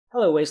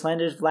Hello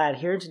Wastelanders, Vlad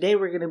here. Today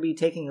we're going to be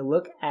taking a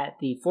look at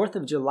the 4th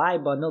of July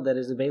bundle that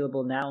is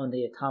available now in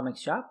the Atomic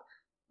Shop.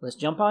 Let's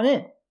jump on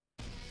in.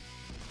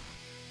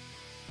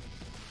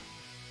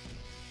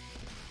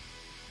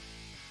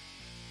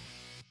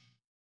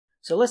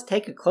 So let's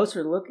take a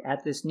closer look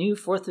at this new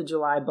 4th of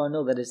July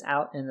bundle that is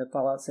out in the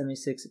Fallout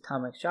 76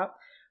 Atomic Shop.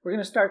 We're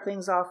going to start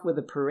things off with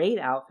a parade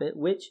outfit,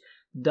 which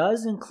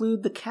does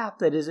include the cap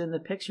that is in the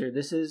picture.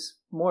 This is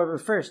more of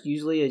a first.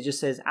 Usually it just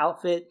says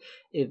outfit.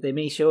 If they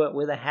may show it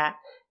with a hat,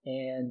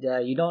 and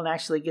you don't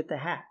actually get the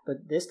hat.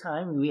 But this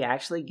time we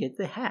actually get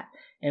the hat.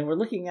 And we're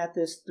looking at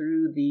this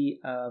through the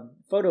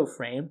photo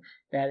frame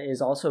that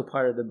is also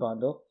part of the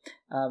bundle.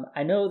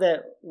 I know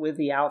that with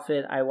the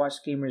outfit, I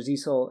watched Gamer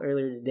Zesel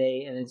earlier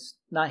today, and it's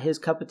not his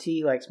cup of tea.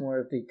 He likes more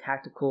of the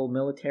tactical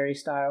military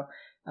style.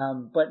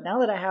 But now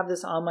that I have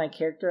this on my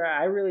character,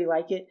 I really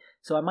like it,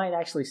 so I might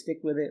actually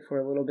stick with it for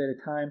a little bit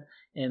of time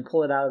and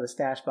pull it out of the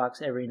stash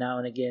box every now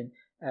and again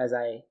as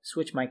I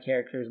switch my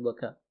character's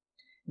look up.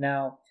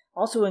 Now,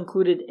 also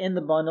included in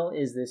the bundle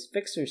is this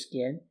fixer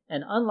skin,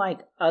 and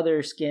unlike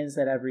other skins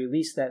that I've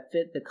released that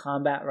fit the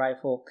combat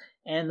rifle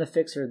and the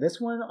fixer, this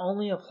one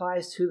only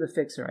applies to the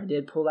fixer. I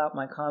did pull out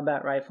my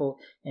combat rifle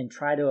and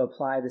try to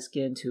apply the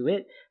skin to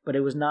it, but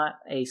it was not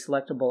a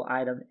selectable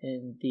item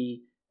in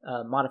the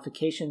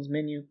modifications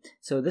menu,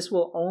 so this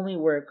will only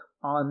work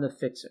on the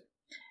fixer.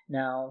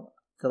 Now,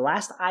 the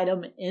last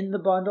item in the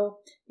bundle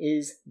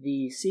is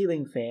the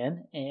ceiling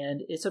fan,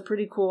 and it's a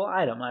pretty cool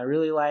item. I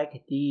really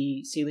like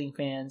the ceiling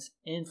fans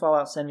in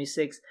Fallout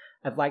 76.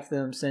 I've liked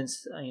them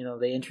since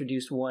they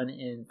introduced one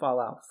in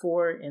Fallout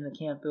 4 in the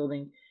camp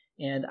building,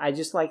 and I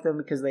just like them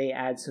because they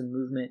add some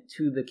movement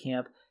to the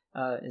camp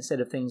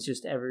instead of things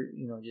just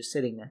just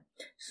sitting there.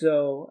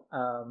 So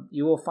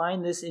you will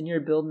find this in your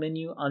build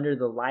menu under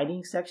the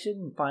lighting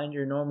section. Find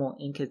your normal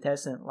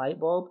incandescent light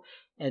bulb,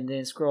 and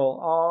then scroll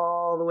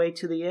all the way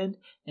to the end,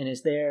 and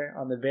it's there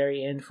on the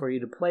very end for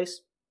you to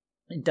place.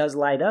 It does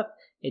light up,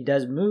 it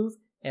does move,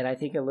 and I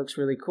think it looks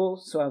really cool,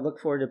 so I look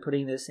forward to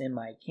putting this in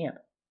my camp.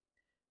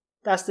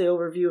 That's the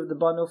overview of the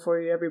bundle for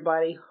you,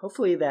 everybody.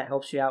 Hopefully that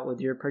helps you out with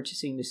your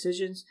purchasing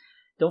decisions.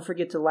 Don't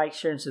forget to like,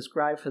 share, and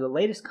subscribe for the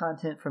latest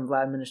content from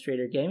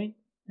Vladministrator Gaming.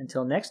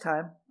 Until next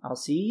time, I'll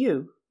see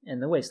you in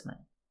the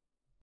Wasteland.